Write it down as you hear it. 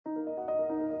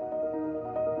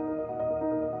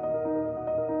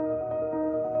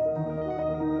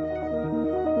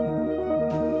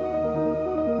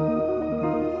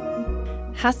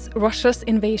Has Russia's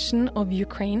invasion of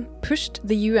Ukraine pushed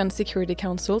the UN Security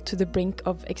Council to the brink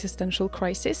of existential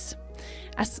crisis?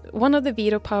 As one of the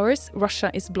veto powers, Russia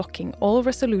is blocking all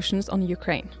resolutions on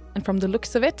Ukraine. And from the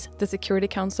looks of it, the Security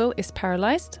Council is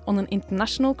paralyzed on an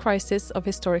international crisis of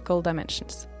historical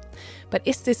dimensions. But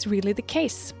is this really the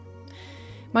case?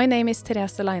 My name is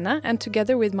Therese Leine, and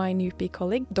together with my NUPI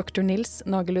colleague, Dr. Nils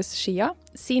Nagelus Schia,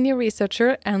 senior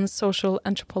researcher and social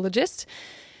anthropologist,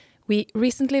 we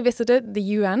recently visited the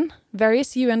UN,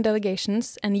 various UN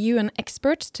delegations and UN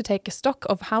experts to take a stock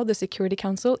of how the Security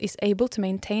Council is able to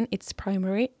maintain its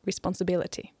primary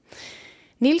responsibility.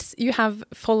 Nils, you have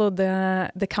followed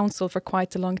the Council for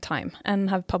quite a long time and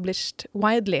have published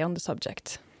widely on the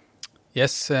subject.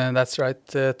 Yes, that's right,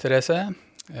 Therese.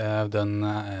 I've done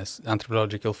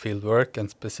anthropological fieldwork and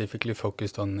specifically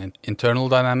focused on internal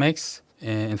dynamics,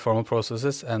 informal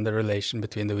processes, and the relation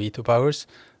between the veto powers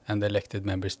and the elected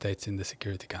member states in the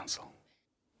Security Council.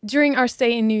 During our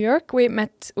stay in New York, we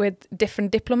met with different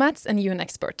diplomats and UN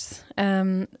experts.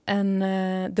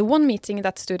 The one meeting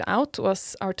that stood out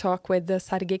was our talk with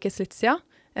Sergei Kyslytsya,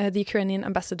 the Ukrainian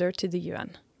ambassador to the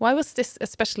UN. Why was this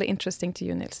especially interesting to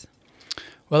you, Nils?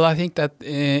 Well, I think that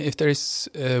if there is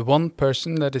one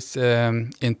person that is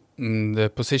in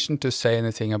the position to say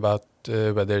anything about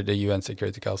whether the UN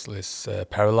Security Council is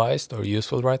paralyzed or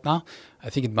useful right now, I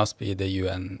think it must be the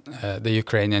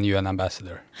Ukrainian UN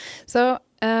ambassador. So,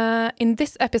 in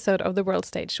this episode of The World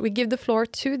Stage, we give the floor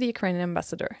to the Ukrainian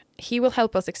ambassador. He will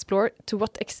help us explore to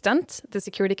what extent the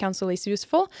Security Council is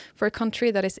useful for a country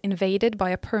that is invaded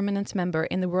by a permanent member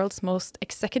in the world's most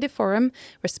executive forum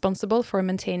responsible for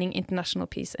maintaining international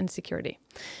peace and security.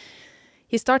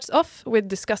 He starts off with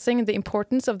discussing the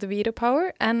importance of the veto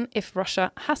power and if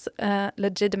Russia has a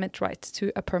legitimate right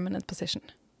to a permanent position.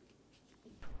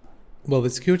 Well, the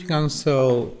Security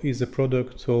Council is a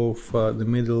product of the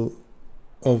middle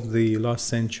of the last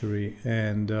century,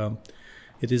 and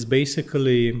it is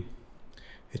basically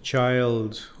a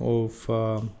child of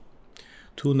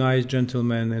two nice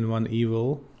gentlemen and one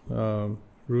evil,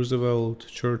 Roosevelt,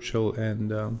 Churchill,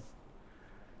 and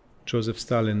Joseph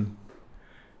Stalin.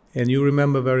 And you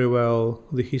remember very well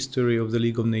the history of the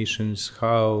League of Nations,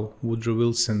 how Woodrow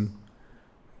Wilson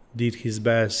did his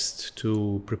best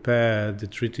to prepare the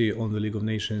Treaty on the League of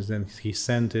Nations, and he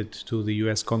sent it to the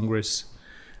US Congress,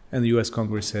 and the US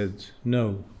Congress said,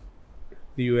 no,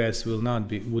 the US would not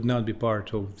be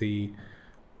part of the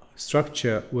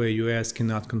structure where US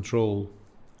cannot control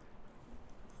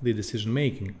the decision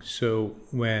making. So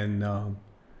when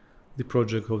the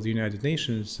project of the United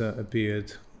Nations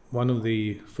appeared, one of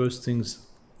the first things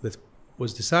that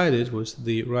was decided was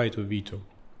the right of veto.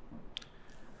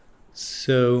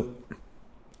 So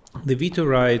the veto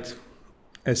right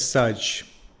as such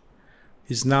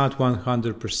is not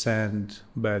 100%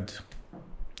 bad.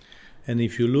 And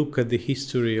if you look at the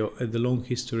history, at the long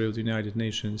history of the United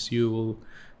Nations, you will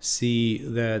see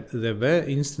that there were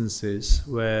instances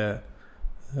where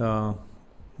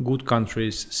good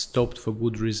countries stopped for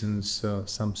good reasons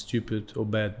some stupid or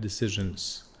bad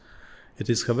decisions. It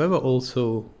is, however,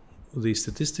 also the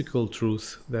statistical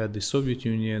truth that the Soviet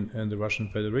Union and the Russian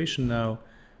Federation now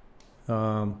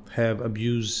have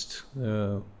abused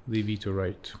the veto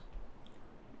right.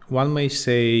 One may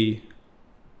say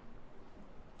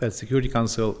that Security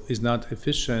Council is not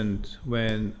efficient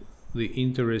when the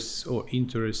interests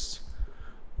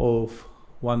of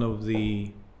one of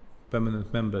the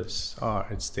permanent members are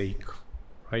at stake,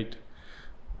 right?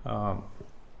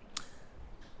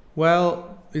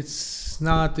 Well, it's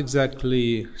not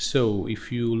exactly so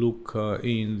if you look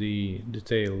in the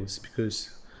details, because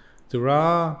there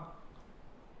are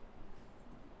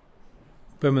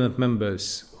permanent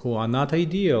members who are not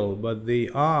ideal, but they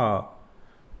are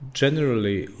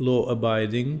generally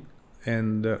law-abiding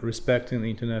and respecting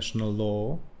international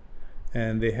law,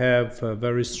 and they have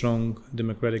very strong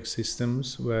democratic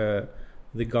systems where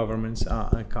the governments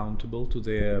are accountable to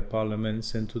their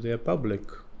parliaments and to their public.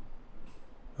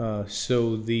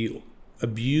 So the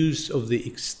abuse of the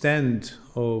extent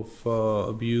of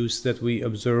abuse that we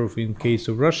observe in case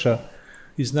of Russia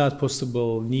is not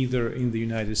possible neither in the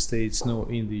United States, nor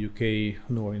in the UK,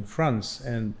 nor in France.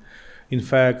 And in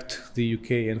fact, the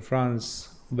UK and France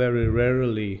very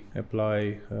rarely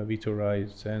apply veto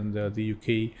rights, and the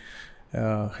UK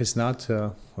has not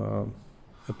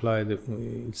applied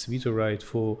its veto right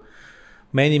for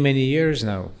many, many years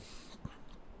now.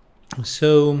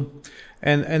 So,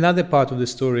 and another part of the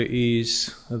story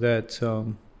is that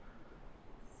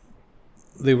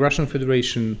the Russian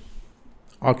Federation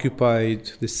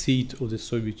occupied the seat of the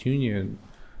Soviet Union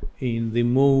in the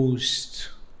most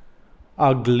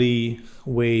ugly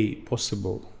way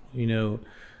possible.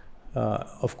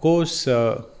 Of course,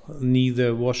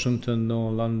 neither Washington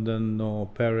nor London nor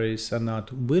Paris are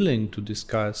not willing to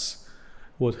discuss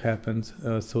what happened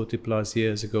 30 plus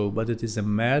years ago, but it is a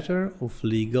matter of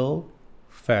legal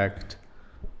fact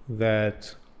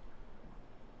that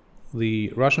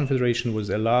the Russian Federation was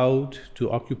allowed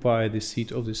to occupy the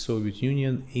seat of the Soviet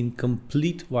Union in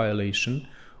complete violation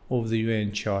of the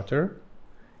UN Charter,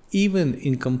 even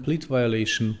in complete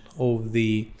violation of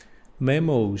the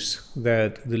memos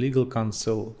that the legal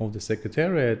counsel of the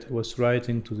Secretariat was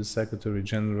writing to the Secretary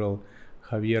General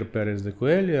Javier Pérez de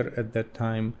Cuéllar at that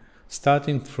time,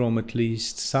 starting from at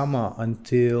least summer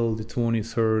until the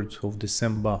 23rd of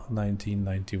December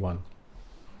 1991.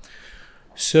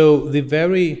 So the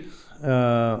very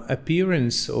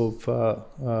appearance of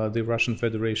the Russian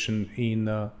Federation in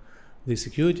the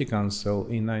Security Council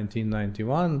in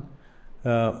 1991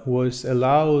 was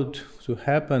allowed to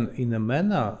happen in a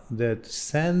manner that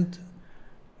sent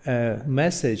a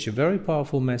message, a very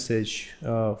powerful message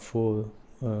for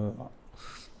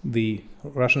the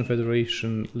Russian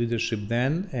Federation leadership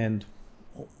then, and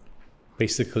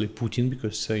basically Putin,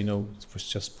 because it was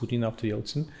just Putin after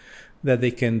Yeltsin, that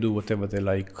they can do whatever they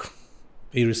like,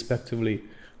 irrespectively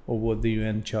of what the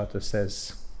UN Charter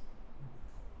says.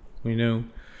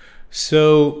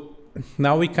 So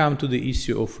now we come to the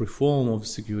issue of reform of the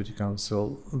Security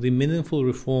Council. The meaningful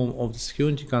reform of the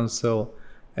Security Council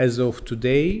as of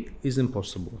today is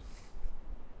impossible,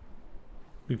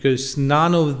 because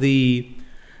none of the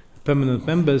permanent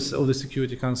members of the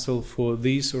Security Council, for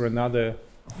this or another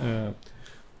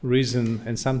reason,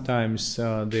 and sometimes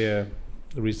their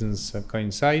reasons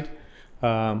coincide,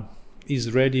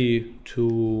 is ready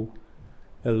to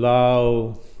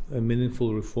allow a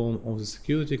meaningful reform of the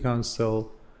Security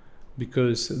Council,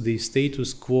 because the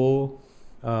status quo,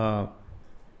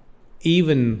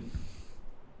 even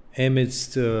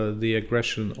amidst the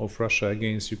aggression of Russia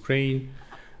against Ukraine,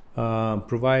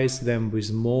 provides them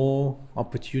with more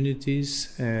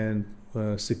opportunities and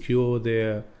secure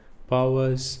their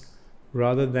powers,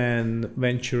 rather than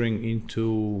venturing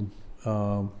into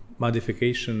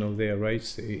modification of their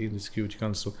rights in the Security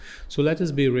Council. So let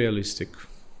us be realistic.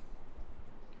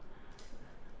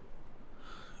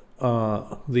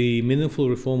 The meaningful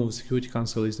reform of the Security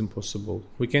Council is impossible.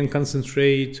 We can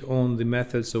concentrate on the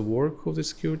methods of work of the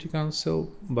Security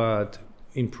Council, but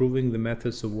improving the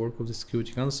methods of work of the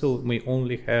Security Council may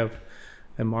only have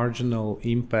a marginal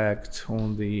impact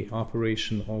on the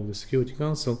operation of the Security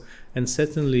Council, and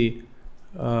certainly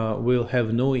will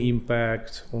have no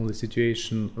impact on the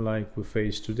situation like we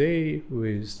face today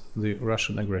with the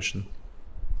Russian aggression.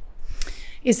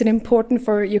 Is it important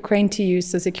for Ukraine to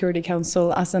use the Security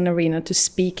Council as an arena to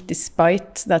speak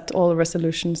despite that all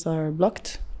resolutions are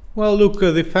blocked? Well, look,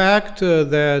 the fact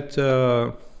that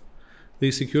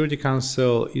the Security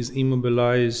Council is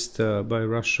immobilized by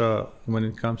Russia when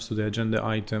it comes to the agenda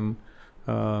item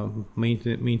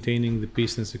maintaining the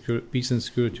peace and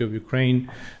security of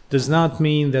Ukraine does not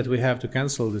mean that we have to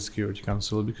cancel the Security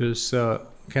Council, because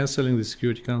canceling the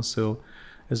Security Council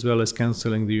as well as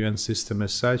cancelling the UN system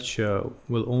as such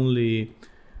will only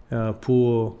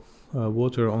pour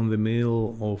water on the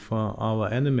mill of our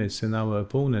enemies and our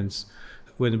opponents.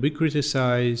 When we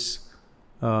criticize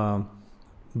the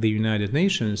United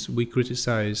Nations, we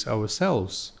criticize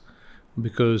ourselves,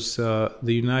 because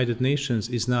the United Nations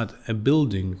is not a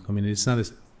building. I mean, it's not a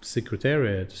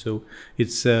secretariat. So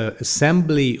it's an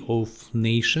assembly of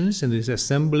nations, and it's an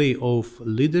assembly of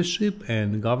leadership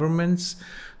and governments.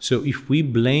 So if we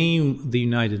blame the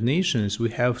United Nations,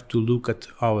 we have to look at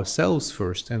ourselves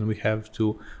first, and we have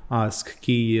to ask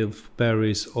Kiev,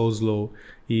 Paris, Oslo,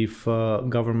 if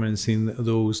governments in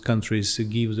those countries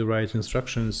give the right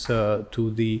instructions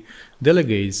to the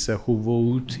delegates who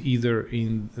vote either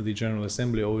in the General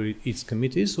Assembly or its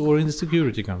committees or in the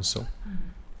Security Council.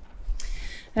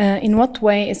 In what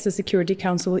way is the Security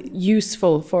Council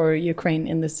useful for Ukraine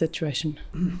in this situation?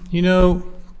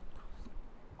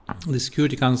 The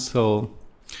Security Council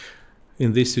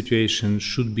in this situation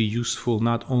should be useful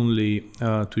not only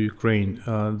to Ukraine.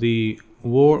 The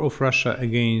war of Russia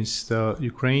against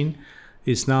Ukraine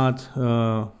is not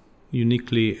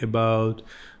uniquely about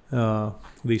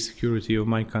the security of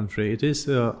my country. It is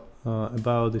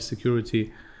about the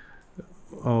security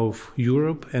of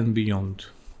Europe and beyond.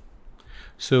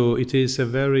 So it is a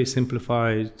very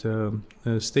simplified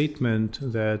statement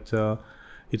that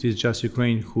it is just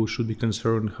Ukraine who should be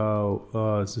concerned how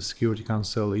the Security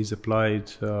Council is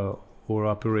applied or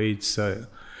operates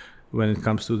when it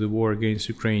comes to the war against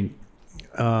Ukraine.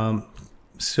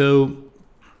 So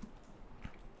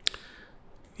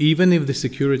even if the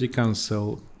Security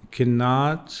Council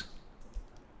cannot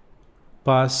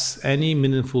pass any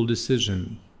meaningful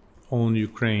decision on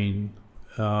Ukraine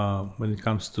when it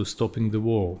comes to stopping the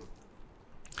war.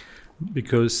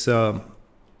 Because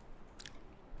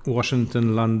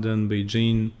Washington, London,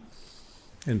 Beijing,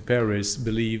 and Paris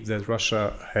believe that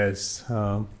Russia has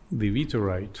the veto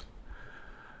right.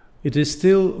 It is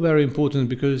still very important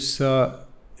because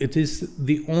it is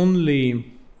the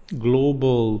only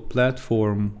global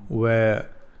platform where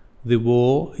the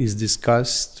war is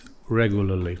discussed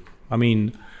regularly. I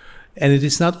mean, and it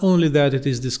is not only that it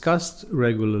is discussed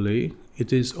regularly,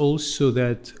 it is also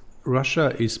that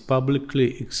Russia is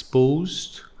publicly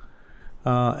exposed,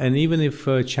 and even if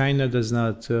China does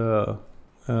not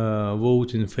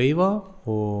vote in favor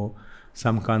or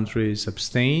some countries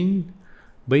abstain,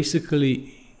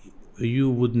 basically you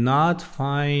would not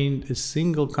find a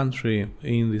single country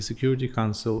in the Security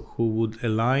Council who would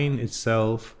align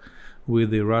itself with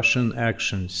the Russian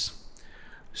actions.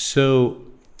 So,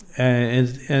 and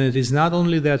it is not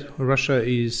only that Russia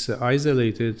is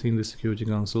isolated in the Security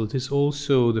Council, it is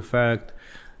also the fact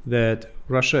that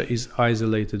Russia is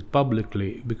isolated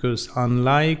publicly, because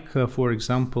unlike, for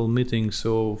example, meetings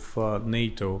of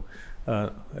NATO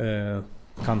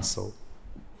Council,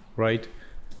 right,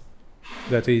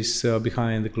 that is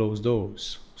behind the closed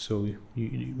doors. So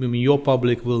your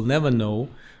public will never know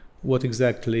what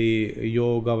exactly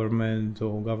your government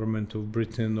or government of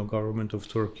Britain or government of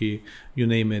Turkey, you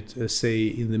name it, say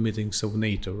in the meetings of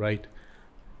NATO, right?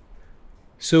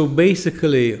 So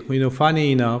basically,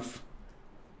 funny enough,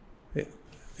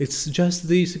 it's just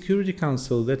the Security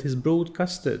Council that is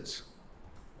broadcasted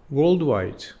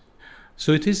worldwide.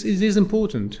 So it is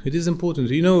important. It is important.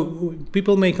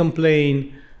 People may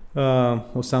complain,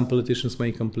 or some politicians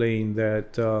may complain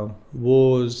that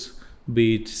wars,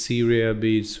 be it Syria,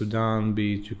 be it Sudan,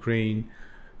 be it Ukraine,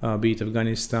 be it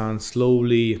Afghanistan,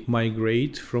 slowly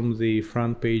migrate from the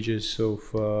front pages of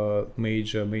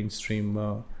major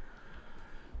mainstream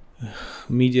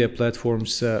media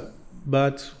platforms.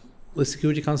 But the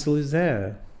Security Council is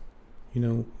there,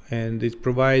 and it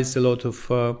provides a lot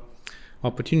of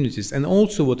opportunities. And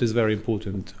also what is very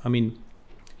important,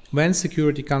 when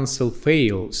Security Council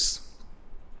fails,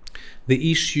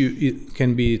 the issue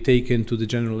can be taken to the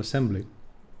General Assembly.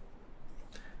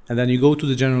 And then you go to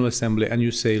the General Assembly and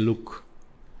you say, look,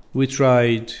 we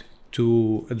tried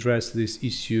to address this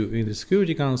issue in the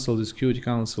Security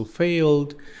Council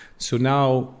failed, so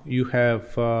now you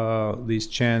have this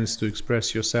chance to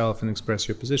express yourself and express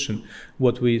your position.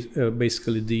 What we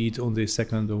basically did on the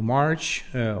 2nd of March,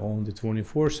 on the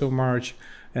 24th of March,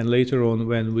 and later on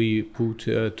when we put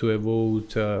to a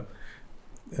vote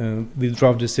the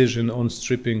draft decision on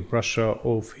stripping Russia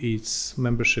of its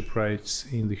membership rights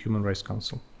in the Human Rights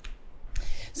Council.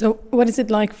 So what is it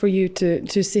like for you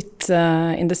to sit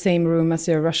in the same room as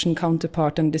your Russian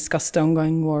counterpart and discuss the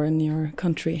ongoing war in your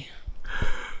country?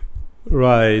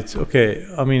 Right. Okay.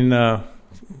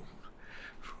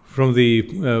 From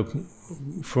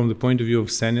the point of view of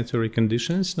sanitary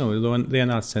conditions, no, they are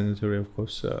not sanitary, of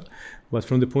course. But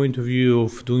from the point of view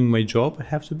of doing my job, I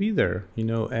have to be there,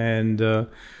 and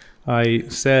I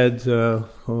said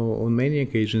on many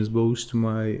occasions, both to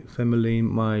my family,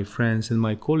 my friends, and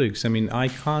my colleagues, I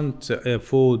can't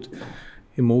afford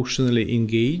emotionally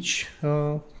engage,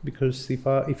 because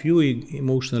if you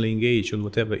emotionally engage on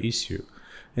whatever issue,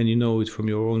 and you know it from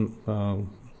your own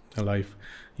life,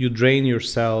 you drain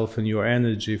yourself and your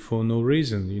energy for no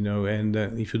reason, and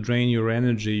if you drain your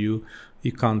energy,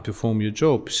 you can't perform your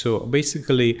job. So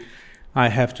basically, I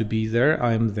have to be there.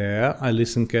 I'm there. I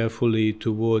listen carefully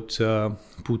to what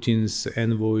Putin's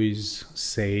envoys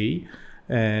say,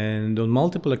 and on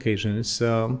multiple occasions,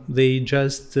 they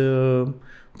just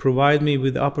provide me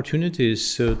with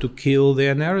opportunities to kill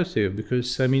their narrative. Because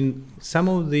some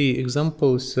of the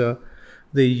examples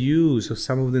they use, or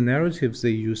some of the narratives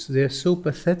they use, they're so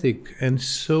pathetic and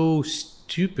so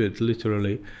stupid,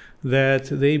 literally, that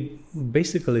they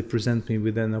basically present me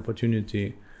with an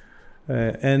opportunity.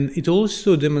 And it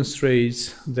also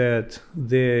demonstrates that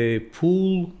the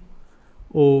pool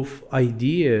of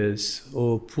ideas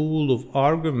or pool of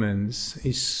arguments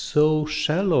is so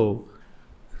shallow.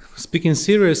 Speaking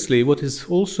seriously, what is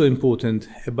also important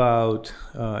about,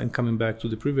 and coming back to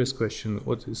the previous question,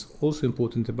 what is also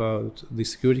important about the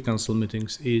Security Council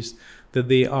meetings is that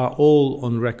they are all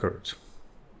on record,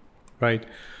 right?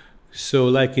 So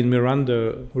like in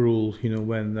Miranda rule,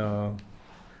 when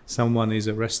someone is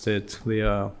arrested, they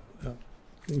are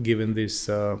given this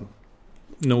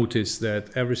notice that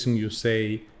everything you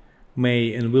say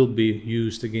may and will be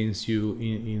used against you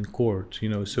in court.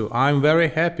 So I'm very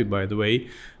happy, by the way,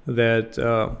 that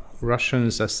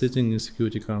Russians are sitting in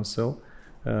Security Council.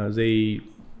 They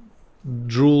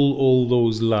drool all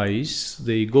those lies.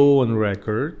 They go on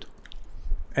record,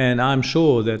 and I'm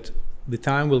sure that the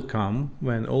time will come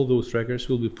when all those records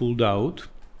will be pulled out,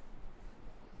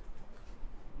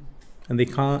 and they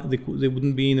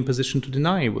wouldn't be in a position to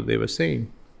deny what they were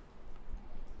saying.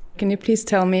 Can you please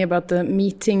tell me about the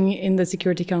meeting in the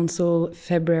Security Council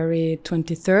February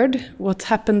 23rd? What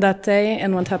happened that day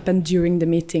and what happened during the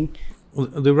meeting?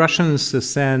 The Russians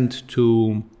sent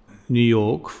to New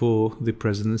York for the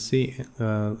presidency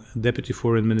Deputy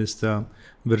Foreign Minister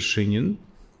Vershinin,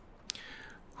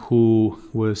 who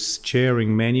was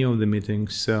chairing many of the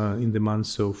meetings in the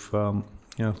months of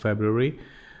February,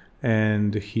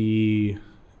 and he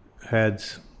had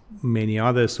many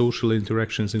other social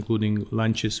interactions, including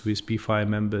lunches with P5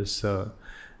 members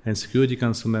and Security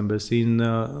Council members.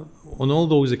 On all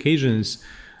those occasions,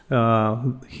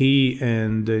 he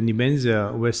and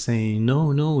Nebenzia were saying,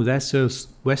 no, that's a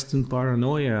Western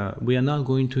paranoia. We are not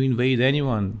going to invade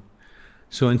anyone.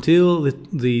 So until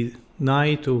the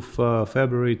night of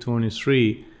February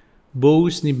 23,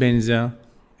 both Nebenzia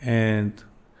and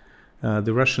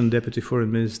the Russian Deputy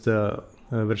Foreign Minister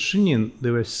Vershinin, they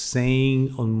were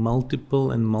saying on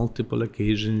multiple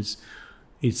occasions,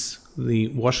 it's the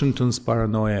Washington's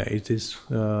paranoia, it is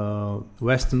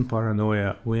Western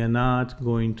paranoia, we are not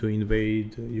going to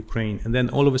invade Ukraine. And then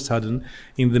all of a sudden,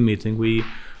 in the meeting,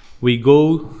 we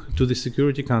go to the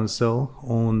Security Council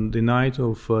on the night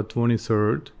of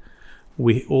 23rd.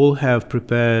 We all have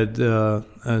prepared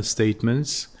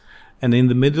statements, and in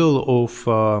the middle of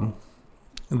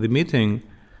the meeting,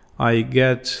 I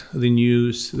get the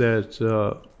news that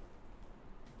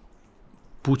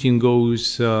Putin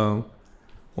goes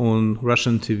on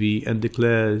Russian TV and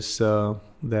declares that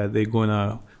they're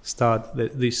gonna start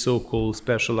this so-called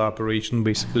special operation,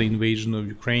 basically invasion of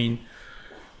Ukraine.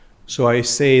 So I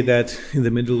say that in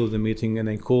the middle of the meeting, and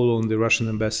I call on the Russian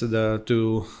ambassador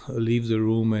to leave the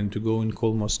room and to go and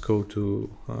call Moscow to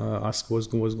ask what's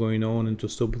going on and to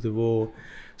stop the war.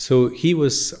 So he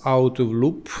was out of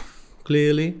loop,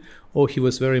 clearly, or he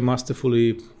was very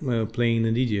masterfully playing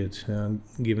an idiot,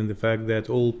 given the fact that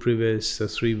all previous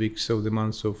 3 weeks of the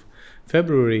month of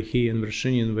February, he and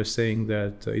Vershinin were saying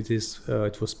that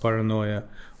it was paranoia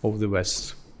of the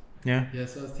West. Yeah. Yeah.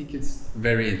 So I think it's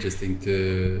very interesting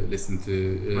to listen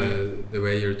to the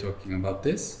way you're talking about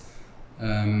this,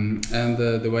 and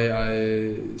the way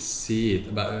I see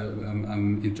it.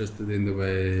 I'm interested in the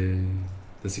way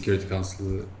the Security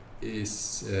Council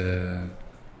is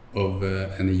of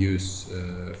any use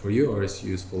for you, or is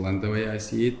useful. And the way I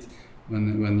see it,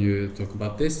 when you talk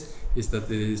about this, is that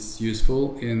it is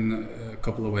useful in a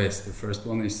couple of ways. The first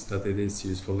one is that it is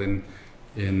useful in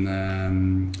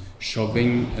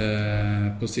shoving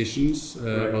positions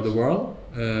of the world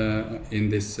in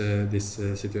this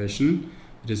situation.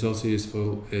 It is also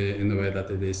useful in the way that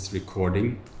it is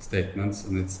recording statements,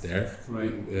 and it's there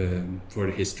for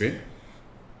the history.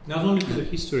 Not only for the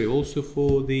history, also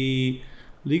for the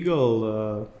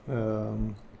legal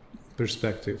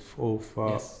perspective of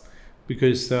Yes.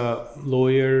 Because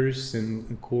lawyers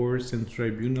and courts and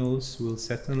tribunals will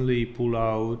certainly pull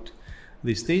out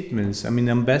the statements. I mean,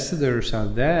 ambassadors are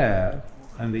there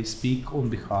and they speak on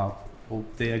behalf of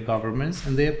their governments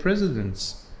and their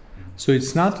presidents. So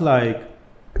it's not like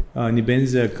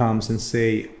Nebenzia comes and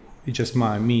say, it's just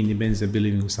me, Nebenzia,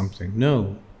 believing something.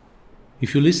 No.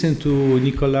 If you listen to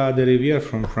Nicolas de Rivière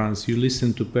from France, you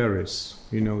listen to Paris.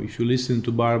 If you listen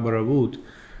to Barbara Wood,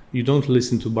 you don't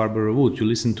listen to Barbara Wood, you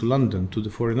listen to London, to the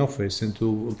Foreign Office, and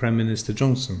to Prime Minister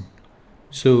Johnson.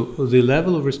 So the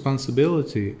level of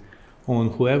responsibility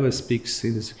on whoever speaks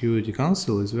in the Security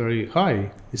Council is very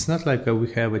high. It's not like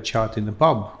we have a chat in a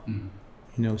pub,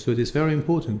 so it is very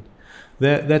important.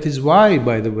 That is why,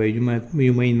 by the way,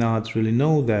 you may not really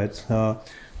know that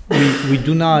we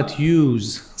do not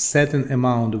use certain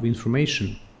amount of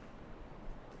information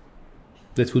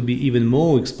that would be even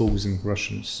more exposing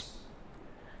Russians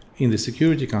in the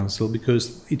Security Council,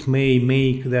 because it may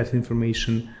make that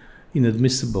information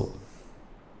inadmissible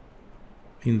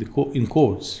in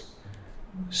courts.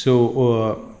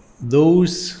 So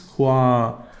those who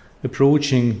are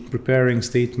preparing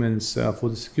statements for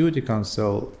the Security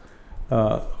Council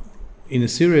in a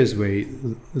serious way,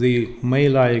 they may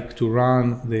like to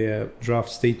run their draft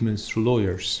statements through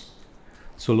lawyers.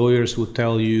 So lawyers will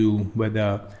tell you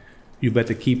whether you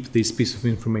better keep this piece of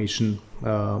information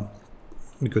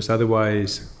because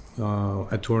otherwise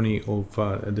attorney of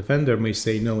a defender may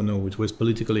say no, it was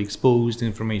politically exposed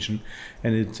information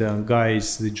and it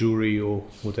guides the jury or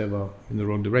whatever in the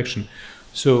wrong direction.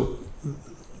 So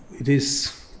it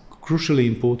is crucially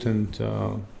important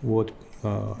what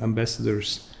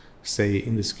ambassadors say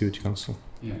in the Security Council.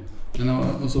 Yeah, and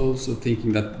I was also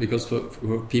thinking that because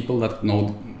for people that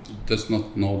does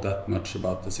not know that much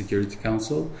about the Security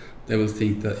Council, they will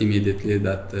think that immediately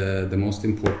that the most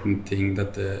important thing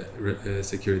that the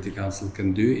Security Council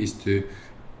can do is to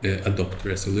adopt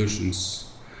resolutions.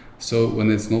 So when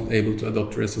it's not able to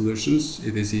adopt resolutions,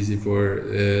 it is easy for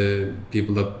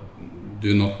people that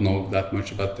do not know that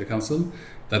much about the council,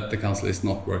 that the council is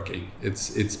not working.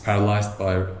 It's paralyzed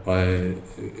by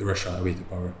Russia, veto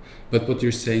power. But what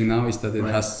you're saying now is that it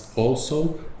has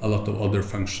also a lot of other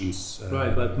functions.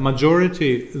 Right, but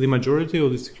the majority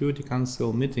of the Security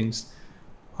Council meetings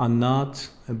are not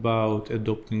about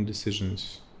adopting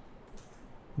decisions.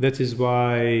 That is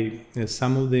why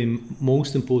some of the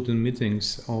most important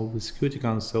meetings of the Security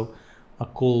Council are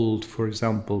called, for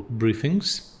example,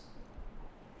 briefings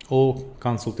or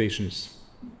consultations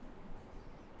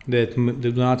that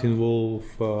do not involve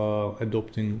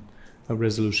adopting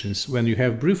resolutions. When you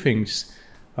have briefings,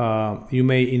 you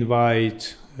may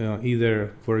invite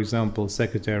either, for example,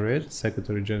 Secretary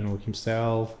General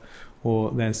himself,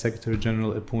 or then Secretary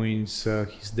General appoints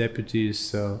his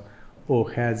deputies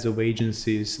or heads of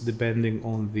agencies, depending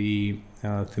on the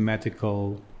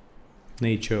thematical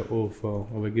nature of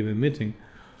a given meeting.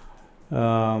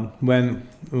 When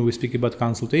we speak about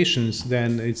consultations,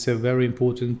 then it's a very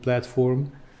important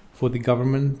platform for the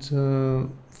governments to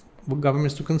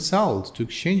consult, to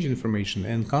exchange information,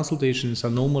 and consultations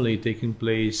are normally taking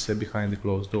place behind the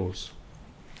closed doors.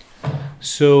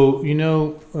 So,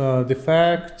 the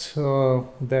fact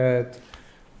that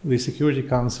the Security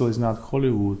Council is not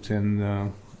Hollywood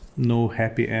and no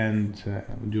happy end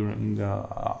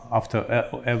after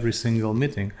every single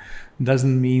meeting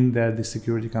doesn't mean that the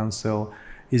Security Council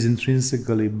is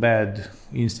intrinsically bad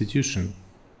institution.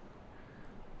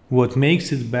 What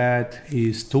makes it bad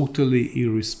is totally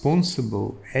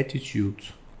irresponsible attitude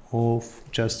of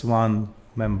just one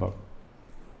member.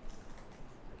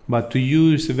 But to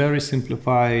use a very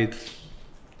simplified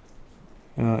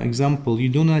example, you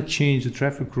do not change the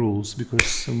traffic rules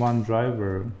because one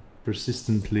driver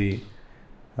persistently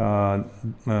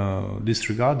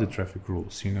disregard the traffic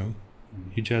rules.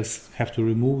 You just have to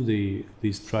remove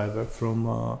this driver from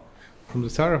the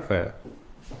thoroughfare.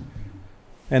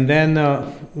 And then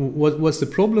what's the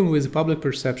problem with the public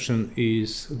perception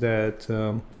is that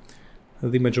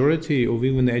the majority of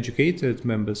even educated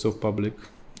members of public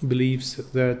believes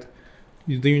that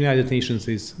the United Nations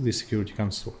is the Security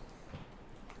Council,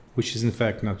 which is in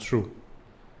fact not true.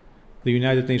 The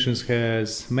United Nations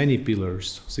has many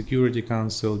pillars: Security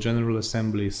Council, General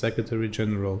Assembly, Secretary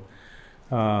General,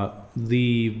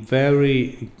 the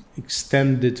very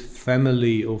extended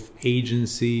family of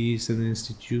agencies and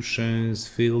institutions,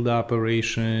 field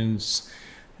operations,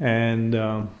 and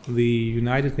the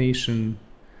United Nations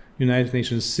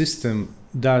system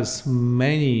does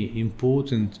many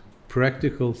important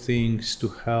practical things to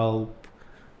help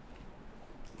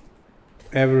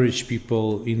average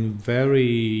people in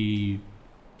very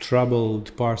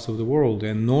troubled parts of the world.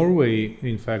 And Norway,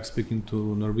 in fact, speaking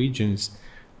to Norwegians,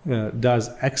 does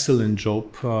excellent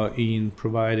job in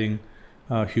providing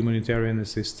humanitarian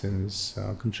assistance,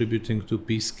 contributing to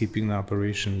peacekeeping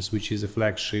operations, which is a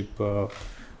flagship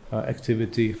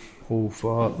activity of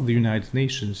the United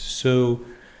Nations. So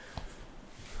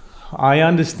I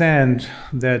understand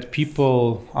that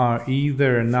people are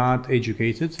either not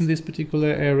educated in this particular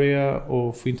area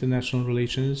of international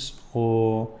relations,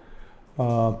 or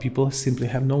people simply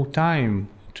have no time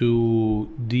to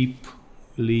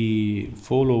deeply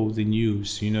follow the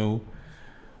news,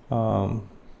 but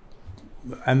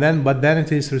then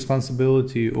it is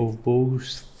responsibility of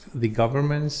both the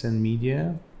governments and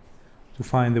media to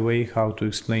find a way how to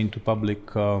explain to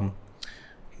public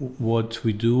what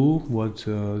we do, what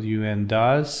the UN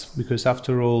does, because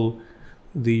after all,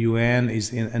 the UN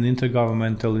is an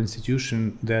intergovernmental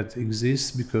institution that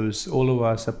exists because all of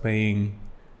us are paying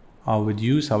our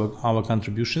dues, our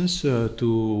contributions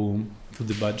to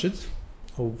the budget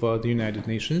of the United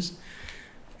Nations.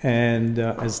 And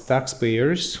as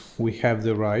taxpayers, we have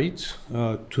the right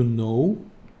to know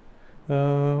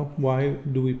why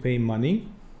do we pay money.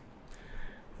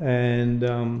 And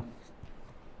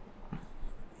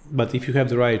but if you have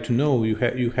the right to know,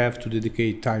 you have to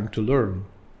dedicate time to learn.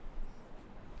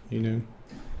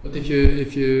 But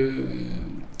if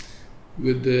you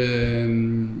would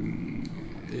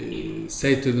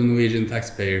say to the Norwegian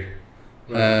taxpayer,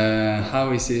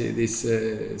 how is this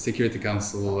Security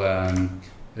Council?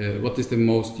 What is the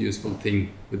most useful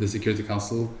thing with the Security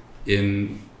Council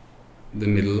in the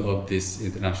middle of this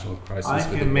international crisis? I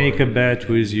can make a bet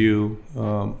with you,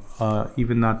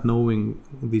 even not knowing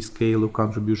the scale of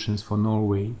contributions for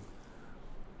Norway.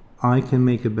 I can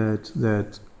make a bet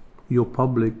that your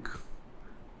public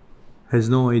has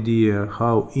no idea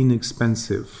how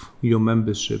inexpensive your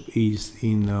membership is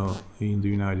in the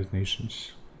United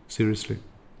Nations. Seriously.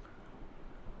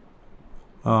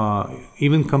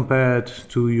 Even compared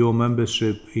to your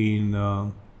membership in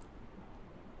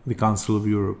the Council of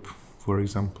Europe, for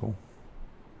example.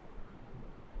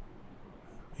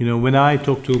 You know, when I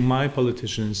talk to my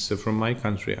politicians from my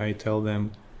country, I tell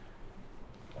them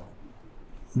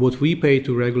what we pay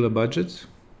to regular budget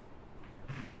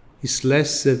is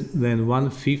less than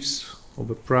 1/5 of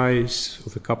the price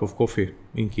of a cup of coffee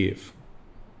in Kiev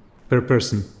per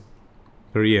person,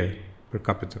 per year, per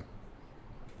capita.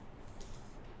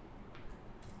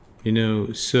 You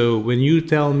know, so when you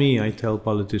tell me, I tell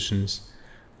politicians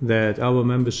that our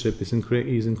membership is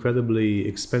incredibly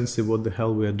expensive, what the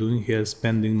hell we are doing here,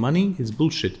 spending money, it's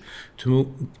bullshit.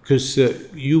 Because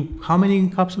how many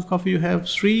cups of coffee you have?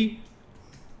 3?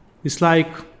 It's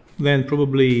like then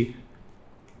probably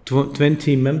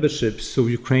 20 memberships of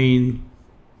Ukraine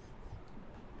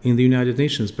in the United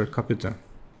Nations per capita.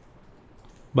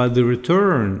 But the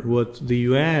return, what the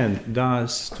UN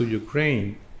does to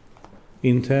Ukraine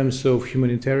in terms of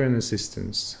humanitarian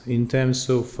assistance, in terms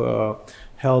of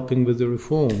helping with the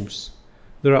reforms,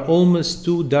 there are almost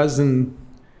 24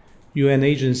 UN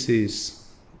agencies,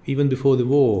 even before the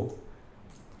war,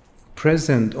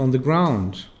 present on the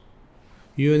ground.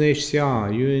 UNHCR,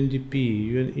 UNDP,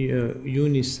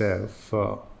 UNICEF,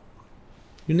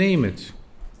 you name it.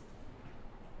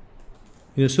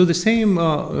 You know, so the same.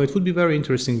 It would be very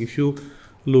interesting if you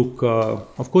look.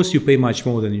 Of course, you pay much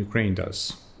more than Ukraine does,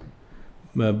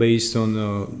 based on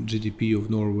GDP of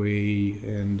Norway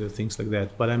and things like that.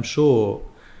 But I'm sure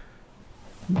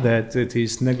that it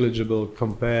is negligible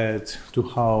compared to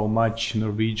how much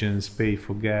Norwegians pay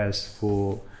for gas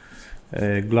for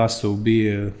a glass of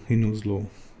beer in Oslo.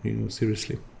 You know,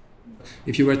 seriously.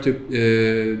 If you were to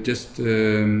just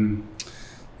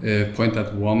point at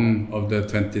one of the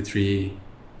 23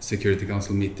 Security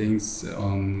Council meetings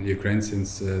on Ukraine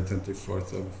since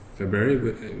 24th of February,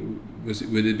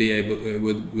 would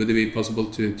it be possible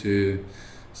to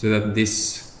say that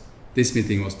this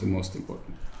meeting was the most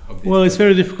important? Well, it's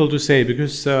very difficult to say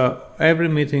because every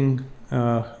meeting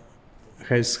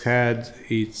has had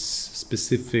its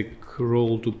specific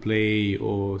role to play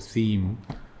or theme.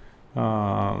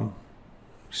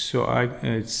 So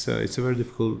it's a very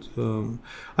difficult.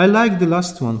 I like the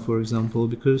last one, for example,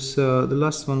 because the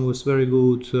last one was very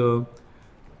good,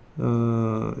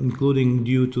 including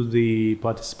due to the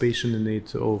participation in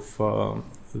it of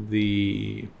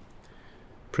the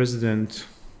President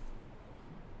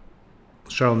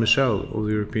Charles Michel of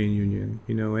the European Union.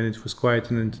 You know, and it was quite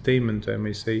an entertainment, I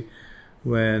may say,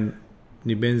 when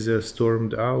Nebenzia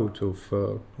stormed out of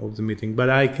the meeting. But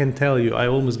I can tell you, I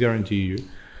almost guarantee you,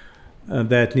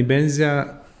 that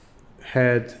Nebenzia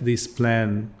had this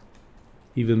plan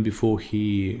even before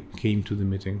he came to the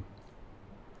meeting.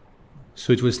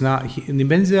 So it was not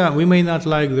Nebenzia. We may not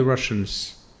like the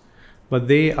Russians, but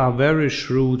they are very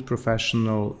shrewd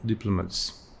professional diplomats.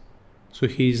 So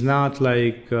he's not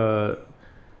like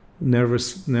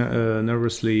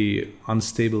nervously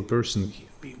unstable person.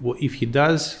 If he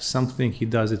does something, he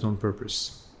does it on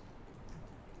purpose.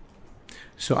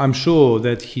 So I'm sure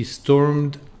that he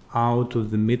stormed out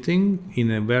of the meeting in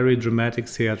a very dramatic,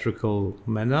 theatrical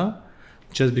manner,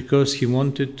 just because he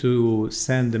wanted to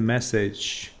send a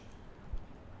message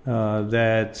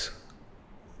that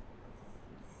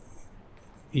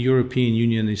European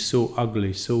Union is so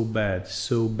ugly, so bad,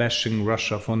 so bashing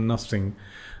Russia for nothing,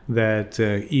 that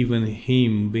even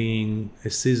him being a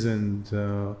seasoned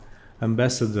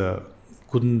ambassador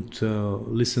couldn't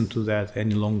listen to that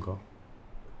any longer.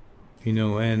 You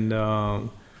know, and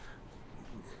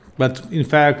but in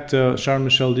fact, Charles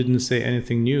Michel didn't say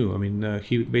anything new. I mean,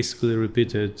 he basically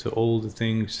repeated all the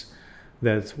things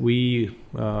that we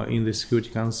in the Security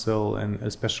Council and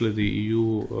especially the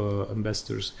EU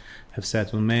ambassadors have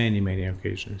said on many, many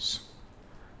occasions.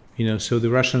 You know, so the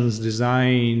Russians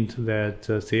designed that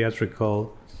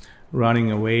theatrical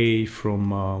running away from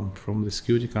the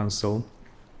Security Council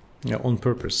on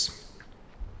purpose.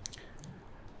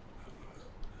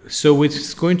 So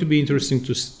it's going to be interesting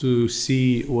to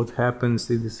see what happens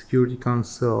in the Security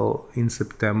Council in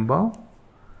September,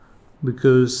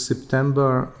 because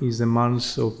September is a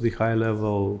month of the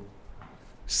high-level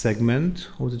segment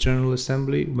of the General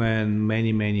Assembly, when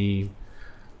many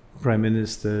prime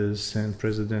ministers and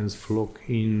presidents flock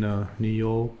in New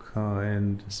York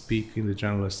and speak in the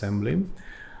General Assembly.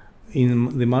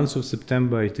 In the month of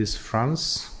September, it is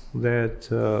France that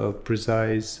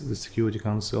presides the Security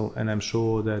Council, and I'm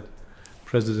sure that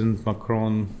President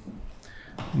Macron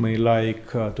may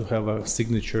like to have a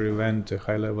signature event, a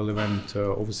high-level event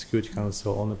of the Security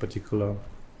Council on a particular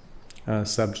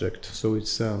subject. So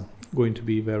it's going to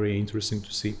be very interesting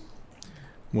to see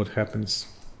what happens.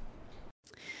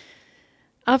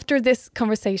 After this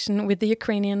conversation with the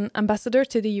Ukrainian ambassador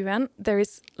to the UN, there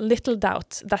is little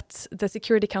doubt that the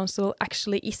Security Council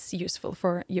actually is useful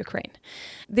for Ukraine.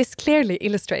 This clearly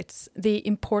illustrates the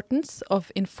importance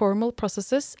of informal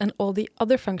processes and all the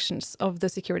other functions of the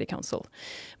Security Council,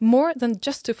 more than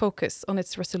just to focus on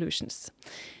its resolutions.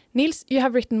 Niels, you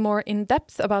have written more in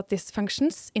depth about these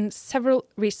functions in several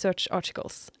research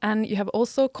articles, and you have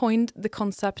also coined the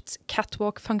concept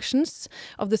catwalk functions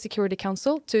of the Security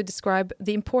Council to describe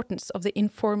the importance of the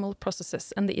informal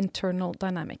processes and the internal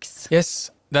dynamics.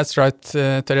 Yes, that's right,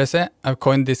 Therese. I've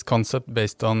coined this concept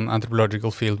based on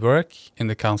anthropological fieldwork in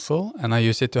the Council, and I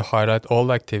use it to highlight all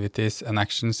the activities and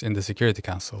actions in the Security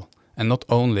Council, and not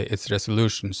only its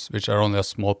resolutions, which are only a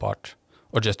small part,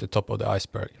 or just the top of the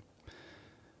iceberg.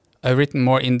 I've written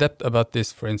more in-depth about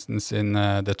this, for instance, in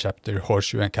the chapter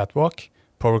Horseshoe and Catwalk,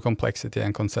 Power Complexity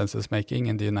and Consensus Making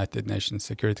in the United Nations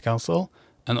Security Council,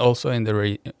 and also in the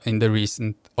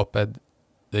recent op-ed,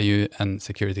 The UN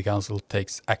Security Council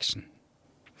Takes Action.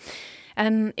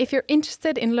 And if you're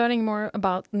interested in learning more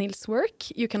about Niels' work,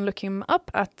 you can look him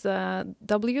up at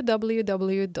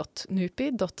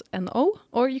www.nupi.no,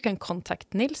 or you can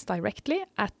contact Niels directly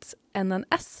at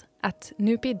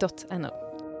nns@nupi.no.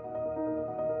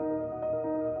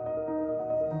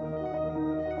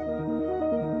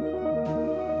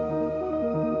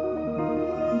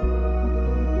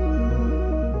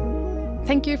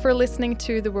 Thank you for listening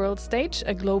to The World Stage,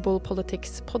 a global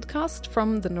politics podcast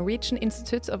from the Norwegian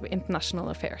Institute of International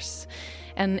Affairs.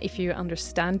 And if you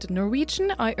understand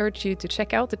Norwegian, I urge you to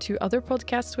check out the two other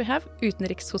podcasts we have,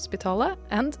 Utenrikshospitalet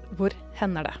and Hvor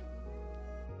hender det?